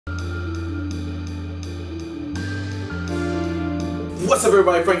What's up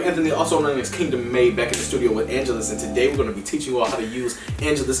everybody, Frank Anthony, also known as Kingdom Made, back in the studio with Angelus, and today we're going to be teaching you all how to use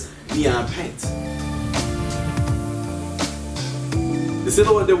Angelus Neon Paints. The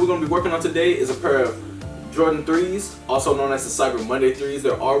silhouette that we're going to be working on today is a pair of Jordan 3s, also known as the Cyber Monday 3s.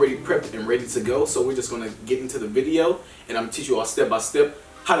 They're already prepped and ready to go, so we're just going to get into the video and I'm going to teach you all step by step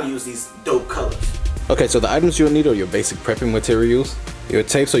how to use these dope colors. Okay, so the items you'll need are your basic prepping materials, your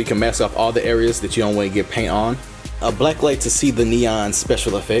tape so you can mask off all the areas that you don't want to get paint on, a black light to see the neon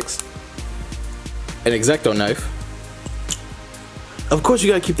special effects, an X-Acto knife. Of course, you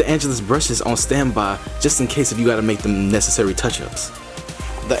gotta keep the Angelus brushes on standby just in case if you gotta make them necessary touch-ups.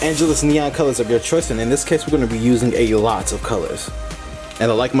 The Angelus neon colors of your choice, and in this case we're gonna be using a lot of colors. And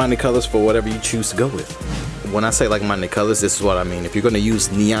the like-minded colors for whatever you choose to go with. When I say like-minded colors, this is what I mean. If you're going to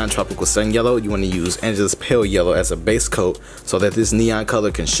use neon tropical sun yellow, you want to use Angelus pale yellow as a base coat so that this neon color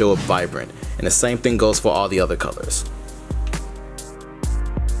can show up vibrant. And the same thing goes for all the other colors.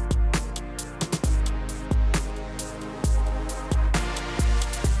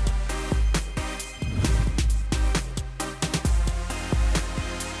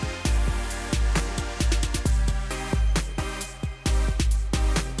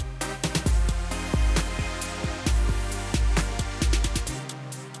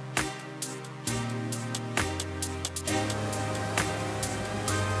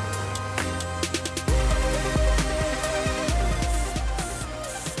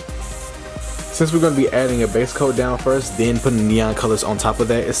 Since we're going to be adding a base coat down first, then putting the neon colors on top of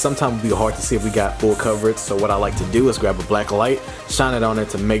that, it sometimes will be hard to see if we got full coverage. So what I like to do is grab a black light, shine it on it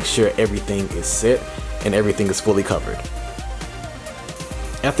to make sure everything is set and everything is fully covered.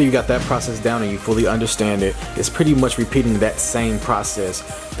 After you got that process down and you fully understand it, it's pretty much repeating that same process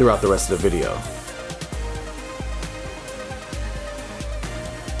throughout the rest of the video.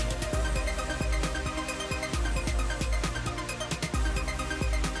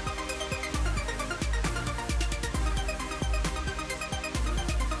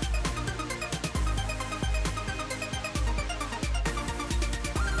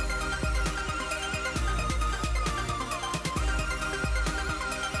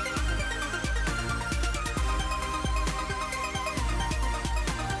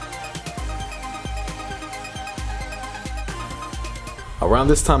 Around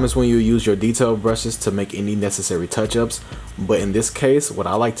this time is when you use your detail brushes to make any necessary touch-ups, but in this case, what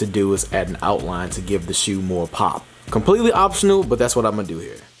I like to do is add an outline to give the shoe more pop. Completely optional, but that's what I'm gonna do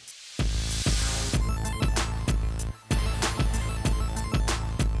here.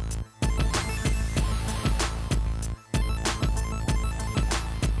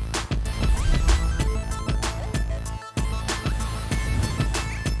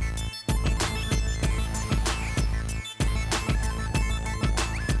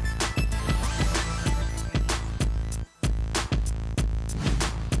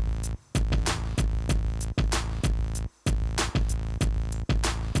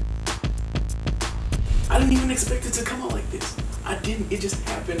 I didn't even expect it to come out like this. I didn't, it just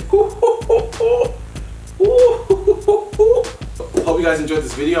happened. Hope you guys enjoyed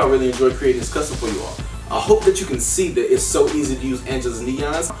this video. I really enjoyed creating this custom for you all. I hope that you can see that it's so easy to use Angelus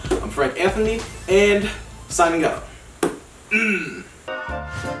Neons. I'm Frank Anthony, and signing out.